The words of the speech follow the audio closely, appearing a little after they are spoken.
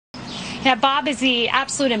Yeah, Bob is the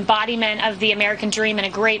absolute embodiment of the American dream and a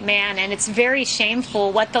great man, and it's very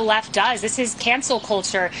shameful what the left does. This is cancel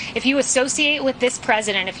culture. If you associate with this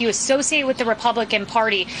president, if you associate with the Republican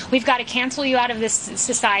Party, we've got to cancel you out of this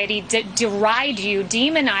society, deride you,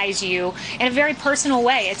 demonize you in a very personal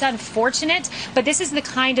way. It's unfortunate, but this is the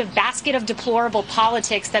kind of basket of deplorable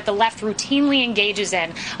politics that the left routinely engages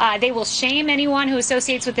in. They will shame anyone who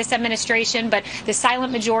associates with this administration, but the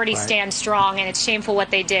silent majority stands strong, and it's shameful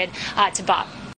what they did to Bob.